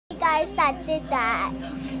guys that did that.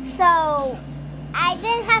 So I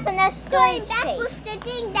didn't have enough storage space. That was the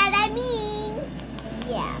thing that I mean.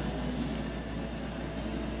 Yeah.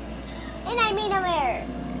 And I made a mirror.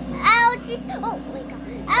 I'll just, oh my god.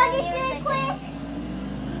 I'll just do it quick.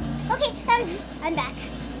 Okay, I'm back.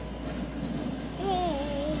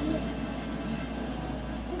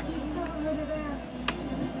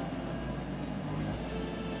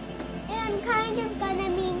 And I'm kind of gonna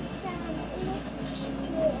need some electric.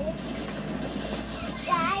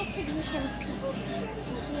 Yeah, I could use some people.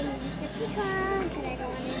 I'm gonna use the pecan because I don't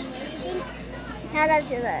want anything. How does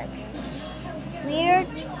it look? Weird.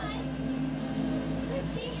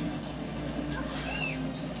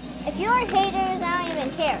 If you're haters, I don't even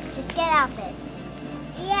care. Just get out this.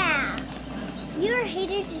 Yeah. You're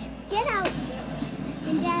haters, just get out this.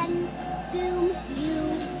 And then, boom,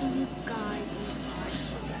 you guys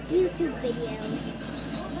YouTube videos.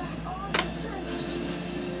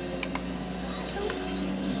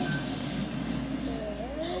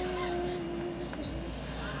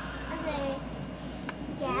 Okay.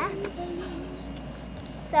 Yeah.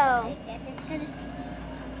 So, I guess it's gonna.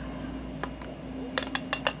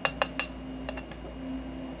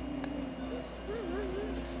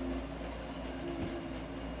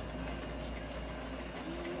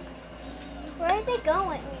 Where are they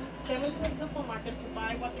going? They went to the supermarket to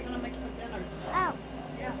buy what they're going to make for dinner. Oh.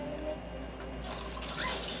 Yeah.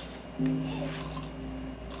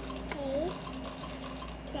 Okay.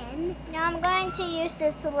 Then, now I'm going to use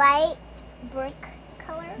this light brick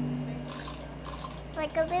color.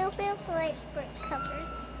 Like a little bit of light brick color.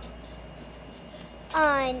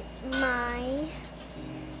 On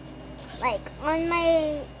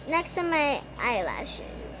my, next to my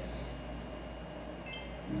eyelashes.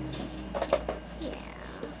 Yeah.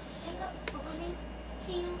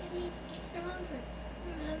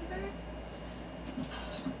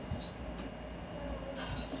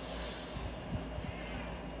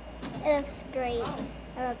 It looks great.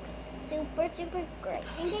 It looks super, super great.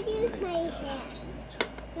 I'm going to use my hand.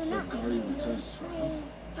 Do not use my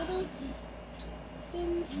little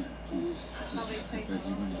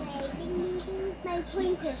my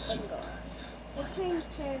pointer finger. The pointer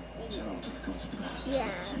finger.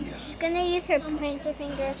 Yeah. She's going to use her pointer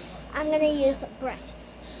finger. I'm going to use a brush.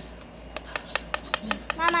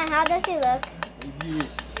 Mama, how does it look?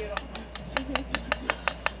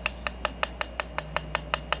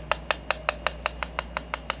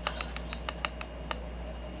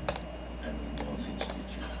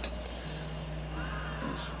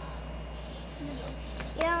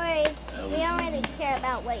 We don't really care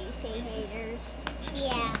about what you say, haters.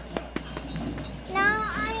 Yeah. Now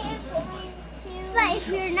I am going to. But if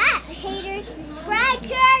you're not haters, subscribe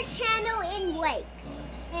to our channel and like.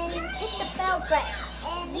 And hit the bell button.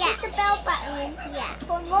 And hit the bell button. Yeah.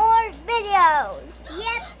 For more videos.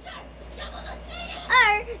 Yep. Or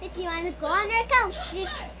if you want to go on our account,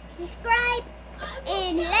 just subscribe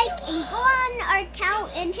and like and go on our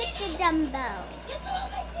account and hit the dumbbell.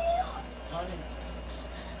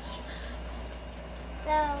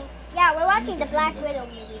 So, yeah, we're watching the Black Widow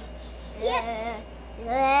movie. Yep.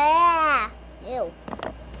 Ew. I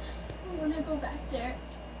want to go back there.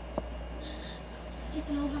 It's like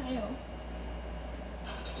in Ohio.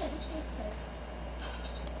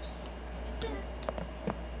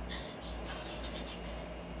 She's only 6.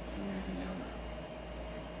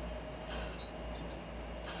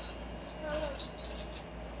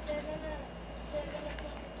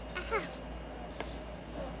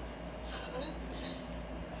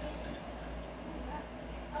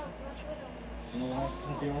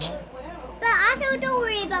 But also don't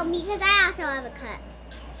worry about me because I also have a cut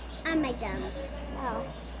on my thumb. Oh.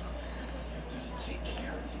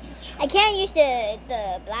 I can't use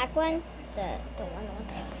the black one, the one.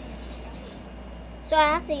 So I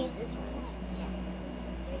have to use this one.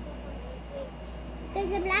 Because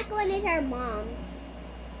the black one is our mom's.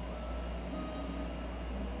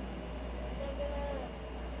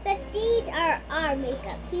 But these are our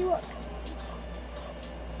makeup. See what?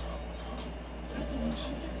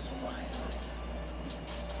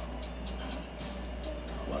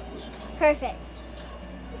 Perfect.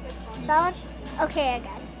 Solid. Okay, I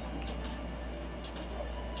got it.